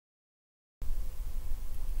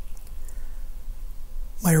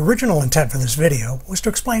My original intent for this video was to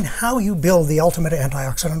explain how you build the ultimate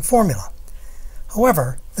antioxidant formula.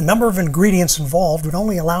 However, the number of ingredients involved would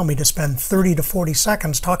only allow me to spend 30 to 40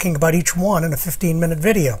 seconds talking about each one in a 15-minute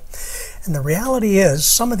video. And the reality is,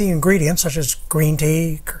 some of the ingredients, such as green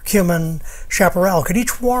tea, curcumin, chaparral, could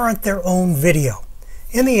each warrant their own video.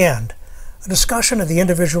 In the end, a discussion of the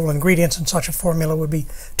individual ingredients in such a formula would be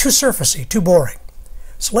too surfacey, too boring.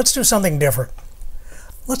 So let's do something different.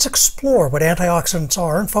 Let's explore what antioxidants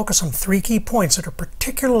are and focus on 3 key points that are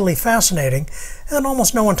particularly fascinating and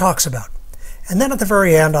almost no one talks about. And then at the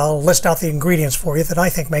very end, I'll list out the ingredients for you that I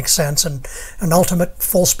think make sense in an ultimate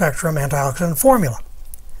full-spectrum antioxidant formula.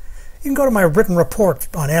 You can go to my written report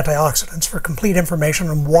on antioxidants for complete information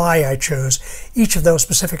on why I chose each of those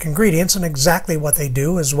specific ingredients and exactly what they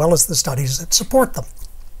do, as well as the studies that support them.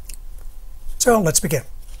 So let's begin.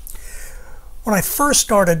 When I first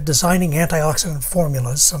started designing antioxidant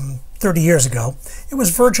formulas some 30 years ago, it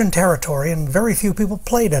was virgin territory and very few people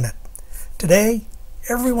played in it. Today,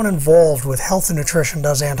 everyone involved with health and nutrition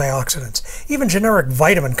does antioxidants. Even generic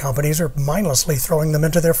vitamin companies are mindlessly throwing them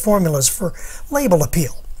into their formulas for label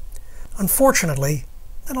appeal. Unfortunately,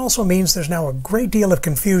 that also means there's now a great deal of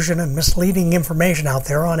confusion and misleading information out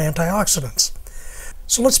there on antioxidants.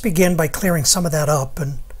 So let's begin by clearing some of that up,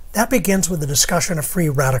 and that begins with the discussion of free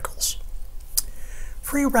radicals.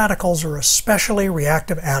 Free radicals are especially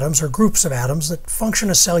reactive atoms or groups of atoms that function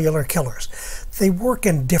as cellular killers. They work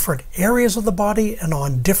in different areas of the body and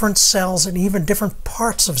on different cells and even different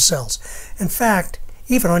parts of cells. In fact,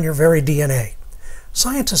 even on your very DNA.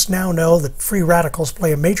 Scientists now know that free radicals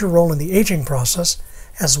play a major role in the aging process,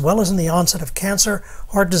 as well as in the onset of cancer,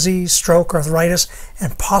 heart disease, stroke, arthritis,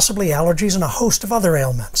 and possibly allergies and a host of other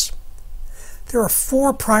ailments. There are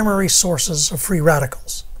 4 primary sources of free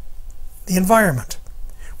radicals. The environment.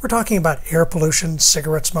 We're talking about air pollution,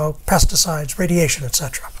 cigarette smoke, pesticides, radiation,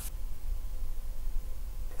 etc.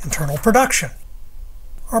 Internal production.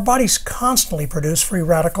 Our bodies constantly produce free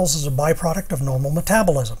radicals as a byproduct of normal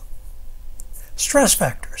metabolism. Stress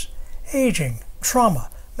factors, aging, trauma,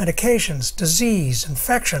 medications, disease,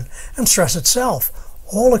 infection, and stress itself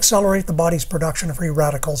all accelerate the body's production of free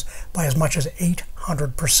radicals by as much as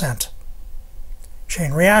 800%.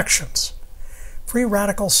 Chain reactions. Free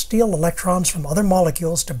radicals steal electrons from other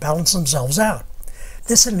molecules to balance themselves out.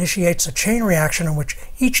 This initiates a chain reaction in which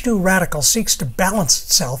each new radical seeks to balance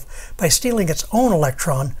itself by stealing its own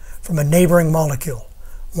electron from a neighboring molecule.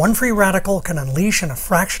 One free radical can unleash in a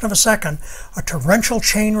fraction of a second a torrential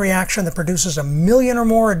chain reaction that produces 1 million or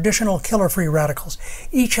more additional killer free radicals,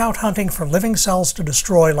 each out hunting for living cells to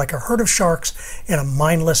destroy like a herd of sharks in a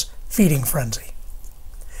mindless feeding frenzy.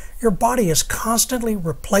 Your body is constantly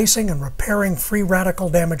replacing and repairing free radical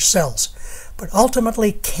damaged cells, but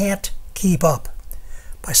ultimately can't keep up.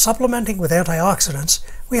 By supplementing with antioxidants,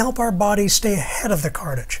 we help our bodies stay ahead of the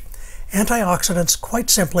carnage. Antioxidants,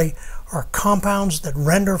 quite simply, are compounds that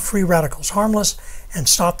render free radicals harmless and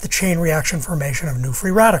stop the chain reaction formation of new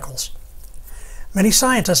free radicals. Many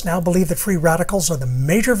scientists now believe that free radicals are the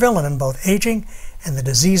major villain in both aging and the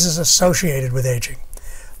diseases associated with aging.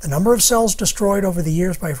 The number of cells destroyed over the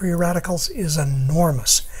years by free radicals is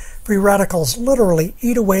enormous. Free radicals literally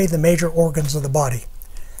eat away the major organs of the body.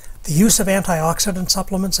 The use of antioxidant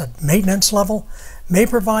supplements at maintenance level may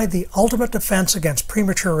provide the ultimate defense against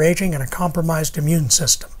premature aging and a compromised immune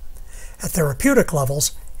system. At therapeutic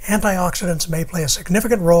levels, antioxidants may play a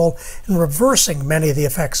significant role in reversing many of the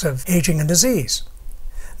effects of aging and disease.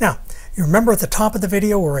 Now, you remember at the top of the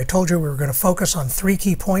video where I told you we were going to focus on 3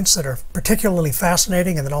 key points that are particularly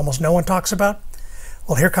fascinating and that almost no one talks about?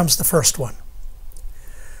 Well, here comes the first one.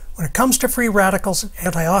 When it comes to free radicals and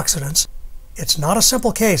antioxidants, it's not a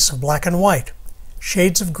simple case of black and white.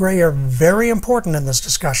 Shades of gray are very important in this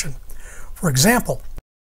discussion. For example,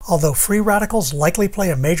 although free radicals likely play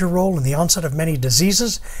a major role in the onset of many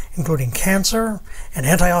diseases, including cancer, and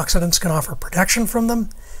antioxidants can offer protection from them,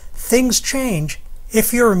 things change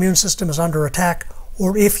if your immune system is under attack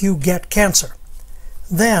or if you get cancer.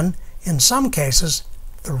 Then, in some cases,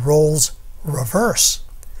 the roles reverse.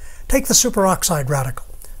 Take the superoxide radical.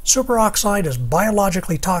 Superoxide is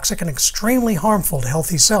biologically toxic and extremely harmful to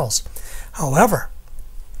healthy cells. However,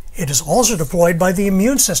 it is also deployed by the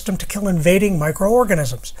immune system to kill invading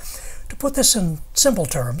microorganisms. To put this in simple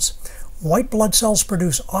terms, white blood cells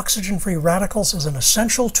produce oxygen-free radicals as an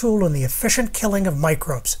essential tool in the efficient killing of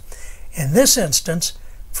microbes. In this instance,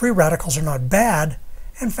 free radicals are not bad.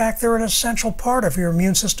 In fact, they're an essential part of your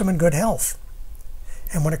immune system and good health.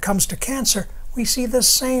 And when it comes to cancer, we see the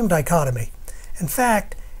same dichotomy. In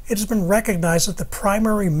fact, it has been recognized that the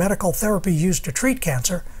primary medical therapy used to treat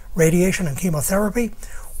cancer, radiation and chemotherapy,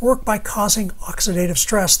 work by causing oxidative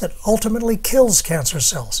stress that ultimately kills cancer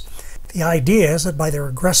cells. The idea is that by their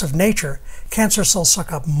aggressive nature, cancer cells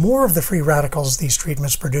suck up more of the free radicals these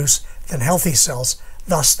treatments produce than healthy cells,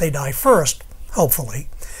 thus they die first, hopefully,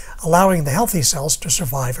 allowing the healthy cells to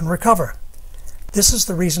survive and recover. This is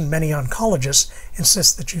the reason many oncologists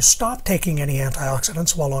insist that you stop taking any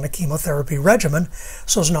antioxidants while on a chemotherapy regimen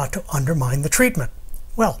so as not to undermine the treatment.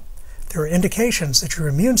 Well, there are indications that your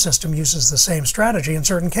immune system uses the same strategy in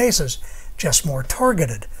certain cases, just more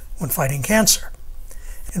targeted when fighting cancer.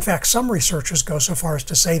 In fact, some researchers go so far as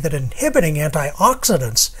to say that inhibiting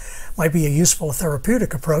antioxidants might be a useful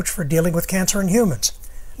therapeutic approach for dealing with cancer in humans.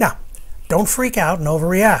 Now, don't freak out and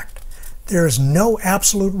overreact. There is no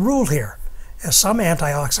absolute rule here, as some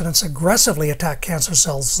antioxidants aggressively attack cancer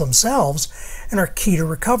cells themselves and are key to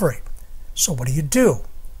recovery. So what do?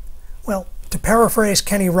 Well, to paraphrase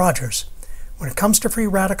Kenny Rogers, when it comes to free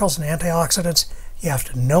radicals and antioxidants, you have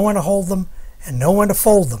to know when to hold them and know when to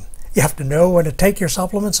fold them. You have to know when to take your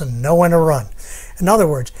supplements and know when to run. In other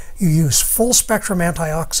words, you use full-spectrum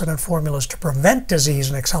antioxidant formulas to prevent disease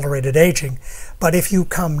and accelerated aging, but if you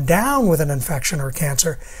come down with an infection or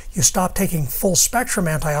cancer, you stop taking full-spectrum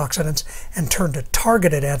antioxidants and turn to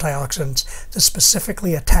targeted antioxidants to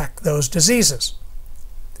specifically attack those diseases.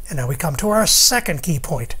 And now we come to our second key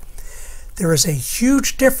point. There is a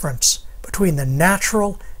huge difference between the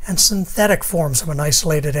natural and synthetic forms of an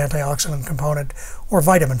isolated antioxidant component, or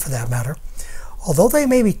vitamin for that matter. Although they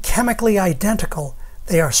may be chemically identical,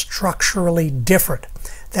 they are structurally different.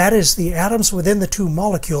 That is, the atoms within the two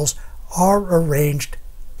molecules are arranged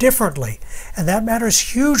differently, and that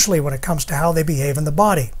matters hugely when it comes to how they behave in the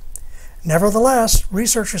body. Nevertheless,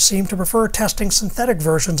 researchers seem to prefer testing synthetic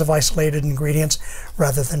versions of isolated ingredients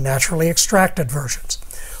rather than naturally extracted versions.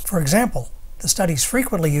 For example, the studies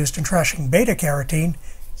frequently used in trashing beta-carotene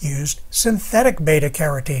used synthetic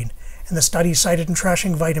beta-carotene, and the studies cited in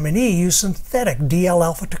trashing vitamin E used synthetic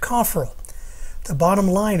DL-alpha tocopherol. The bottom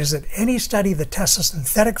line is that any study that tests a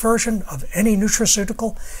synthetic version of any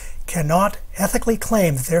nutraceutical cannot ethically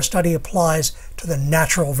claim that their study applies to the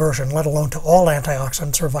natural version, let alone to all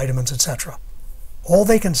antioxidants or vitamins, etc. All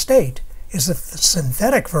they can state is that the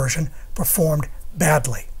synthetic version performed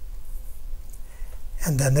badly.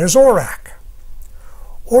 And then there's ORAC.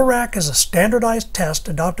 ORAC is a standardized test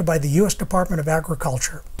adopted by the U.S. Department of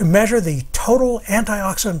Agriculture to measure the total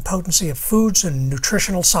antioxidant potency of foods and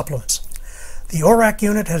nutritional supplements. The ORAC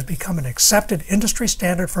unit has become an accepted industry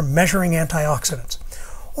standard for measuring antioxidants.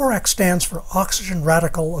 ORAC stands for Oxygen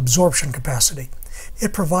Radical Absorption Capacity.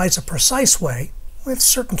 It provides a precise way, with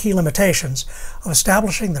certain key limitations, of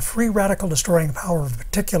establishing the free radical destroying power of a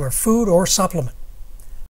particular food or supplement.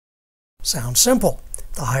 Sounds simple.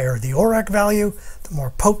 The higher the ORAC value, the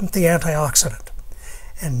more potent the antioxidant.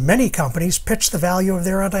 And many companies pitch the value of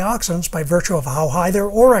their antioxidants by virtue of how high their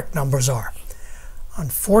ORAC numbers are.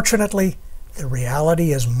 Unfortunately, the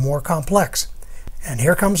reality is more complex. And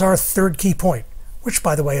here comes our third key point, which,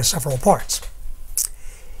 by the way, has several parts.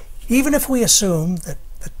 Even if we assume that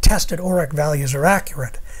the tested ORAC values are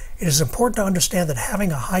accurate, it is important to understand that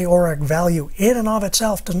having a high ORAC value in and of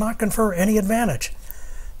itself does not confer any advantage.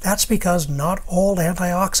 That's because not all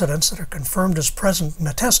antioxidants that are confirmed as present in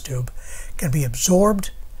a test tube can be absorbed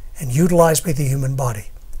and utilized by the human body.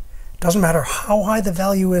 It doesn't matter how high the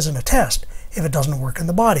value is in a test if it doesn't work in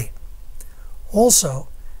the body. Also,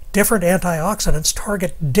 different antioxidants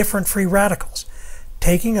target different free radicals.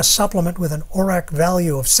 Taking a supplement with an ORAC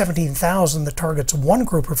value of 17,000 that targets one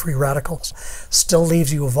group of free radicals still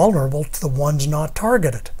leaves you vulnerable to the ones not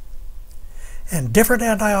targeted. And different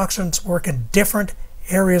antioxidants work in different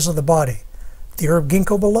areas of the body. The herb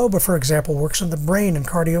ginkgo biloba, for example, works in the brain and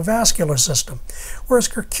cardiovascular system, whereas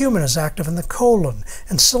curcumin is active in the colon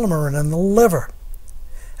and silymarin in the liver.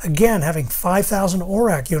 Again, having 5,000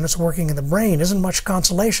 ORAC units working in the brain isn't much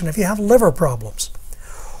consolation if you have liver problems.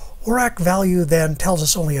 ORAC value then tells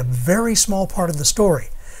us only a very small part of the story.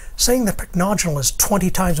 Saying that pycnogenol is 20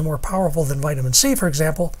 times more powerful than vitamin C, for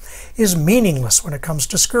example, is meaningless when it comes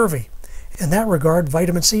to scurvy. In that regard,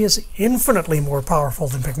 vitamin C is infinitely more powerful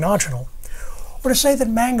than pycnogenol. Or to say that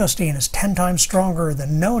mangosteen is 10 times stronger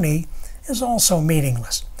than noni is also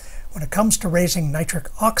meaningless. When it comes to raising nitric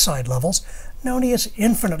oxide levels, noni is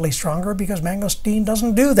infinitely stronger because mangosteen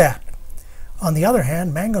doesn't do that. On the other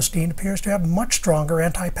hand, mangosteen appears to have much stronger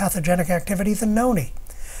antipathogenic activity than noni.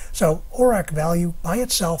 So ORAC value by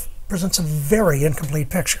itself presents a very incomplete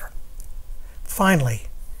picture. Finally,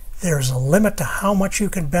 there is a limit to how much you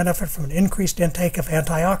can benefit from an increased intake of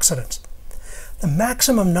antioxidants. The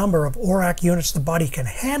maximum number of ORAC units the body can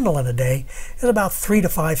handle in a day is about 3,000 to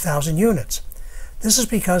 5,000 units. This is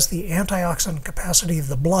because the antioxidant capacity of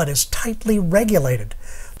the blood is tightly regulated,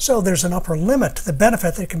 so there's an upper limit to the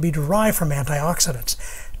benefit that can be derived from antioxidants.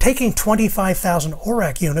 Taking 25,000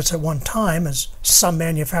 ORAC units at one time, as some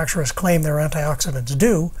manufacturers claim their antioxidants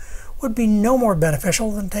do, would be no more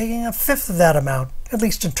beneficial than taking a fifth of that amount, at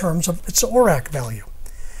least in terms of its ORAC value.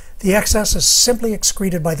 The excess is simply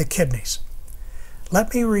excreted by the kidneys.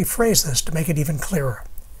 Let me rephrase this to make it even clearer.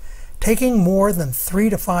 Taking more than 3,000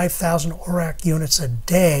 to 5,000 ORAC units a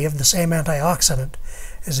day of the same antioxidant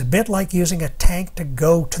is a bit like using a tank to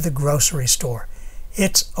go to the grocery store.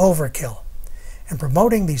 It's overkill. And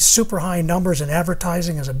promoting these super high numbers in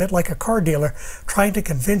advertising is a bit like a car dealer trying to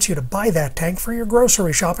convince you to buy that tank for your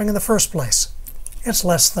grocery shopping in the first place. It's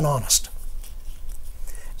less than honest.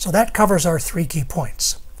 So that covers our 3 key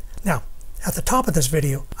points. Now, at the top of this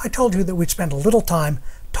video, I told you that we'd spend a little time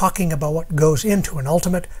talking about what goes into an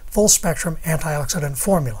ultimate full-spectrum antioxidant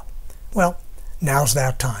formula. Well, now's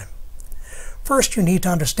that time. First, you need to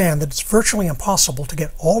understand that it's virtually impossible to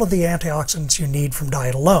get all of the antioxidants you need from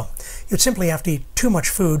diet alone. You'd simply have to eat too much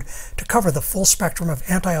food to cover the full spectrum of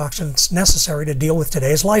antioxidants necessary to deal with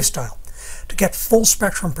today's lifestyle. To get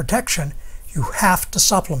full-spectrum protection, you have to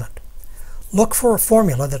supplement. Look for a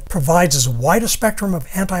formula that provides as wide a spectrum of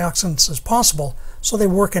antioxidants as possible so they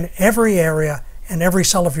work in every area and every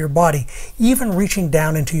cell of your body, even reaching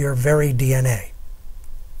down into your very DNA.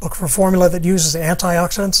 Look for a formula that uses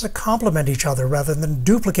antioxidants that complement each other rather than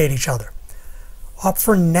duplicate each other. Opt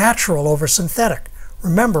for natural over synthetic.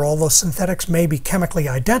 Remember, although synthetics may be chemically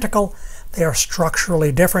identical, they are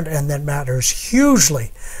structurally different, and that matters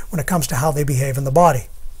hugely when it comes to how they behave in the body.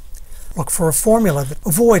 Look for a formula that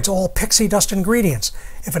avoids all pixie dust ingredients.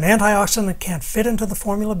 If an antioxidant can't fit into the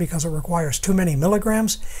formula because it requires too many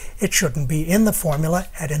milligrams, it shouldn't be in the formula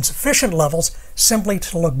at insufficient levels simply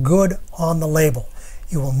to look good on the label.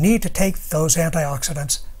 You will need to take those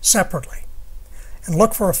antioxidants separately. And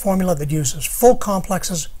look for a formula that uses full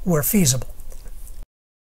complexes where feasible.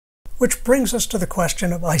 Which brings us to the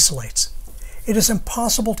question of isolates. It is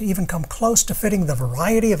impossible to even come close to fitting the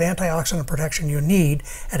variety of antioxidant protection you need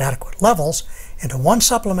at adequate levels into one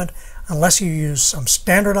supplement unless you use some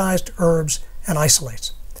standardized herbs and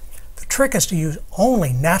isolates. The trick is to use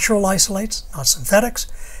only natural isolates, not synthetics.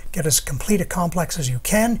 Get as complete a complex as you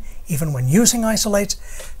can, even when using isolates.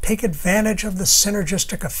 Take advantage of the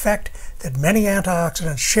synergistic effect that many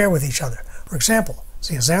antioxidants share with each other. For example,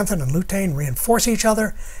 zeaxanthin and lutein reinforce each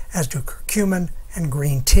other, as do curcumin and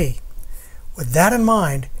green tea. With that in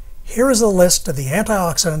mind, here is a list of the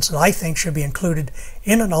antioxidants that I think should be included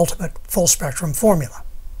in an ultimate full-spectrum formula.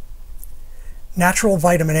 Natural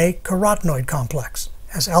vitamin A carotenoid complex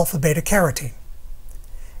as alpha-beta-carotene,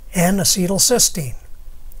 N-acetylcysteine,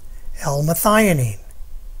 L-methionine,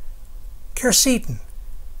 quercetin,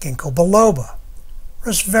 ginkgo biloba,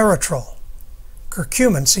 resveratrol,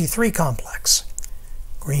 curcumin C3 complex,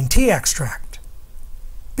 green tea extract,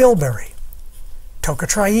 bilberry,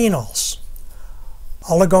 tocotrienols,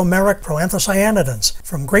 oligomeric proanthocyanidins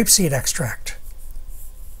from grapeseed extract,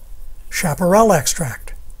 chaparral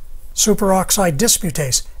extract, superoxide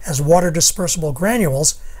dismutase as water-dispersible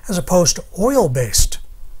granules as opposed to oil-based,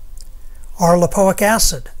 R-lipoic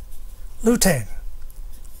acid, lutein,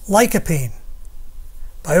 lycopene,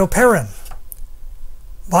 bioperin,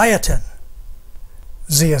 biotin,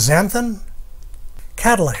 zeaxanthin,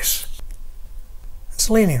 catalase, and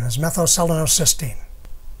selenium as methylselenocysteine.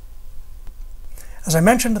 As I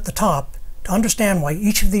mentioned at the top, to understand why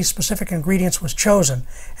each of these specific ingredients was chosen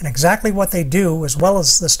and exactly what they do, as well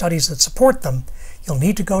as the studies that support them, you'll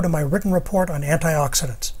need to go to my written report on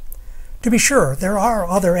antioxidants. To be sure, there are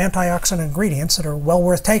other antioxidant ingredients that are well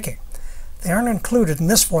worth taking. They aren't included in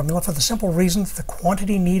this formula for the simple reason that the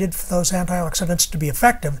quantity needed for those antioxidants to be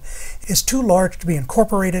effective is too large to be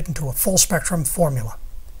incorporated into a full-spectrum formula.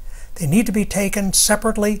 They need to be taken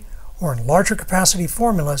separately or in larger capacity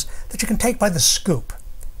formulas that you can take by the scoop.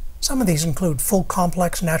 Some of these include full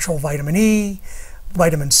complex natural vitamin E,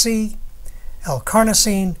 vitamin C,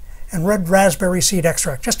 L-carnosine, and red raspberry seed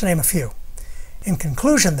extract, just to name a few. In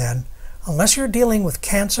conclusion then, unless you're dealing with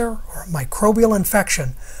cancer or microbial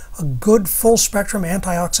infection, a good full-spectrum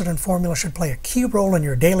antioxidant formula should play a key role in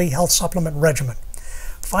your daily health supplement regimen.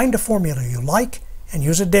 Find a formula you like and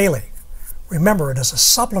use it daily. Remember, it is a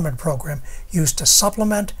supplement program used to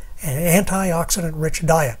supplement an antioxidant-rich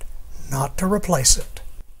diet, not to replace it.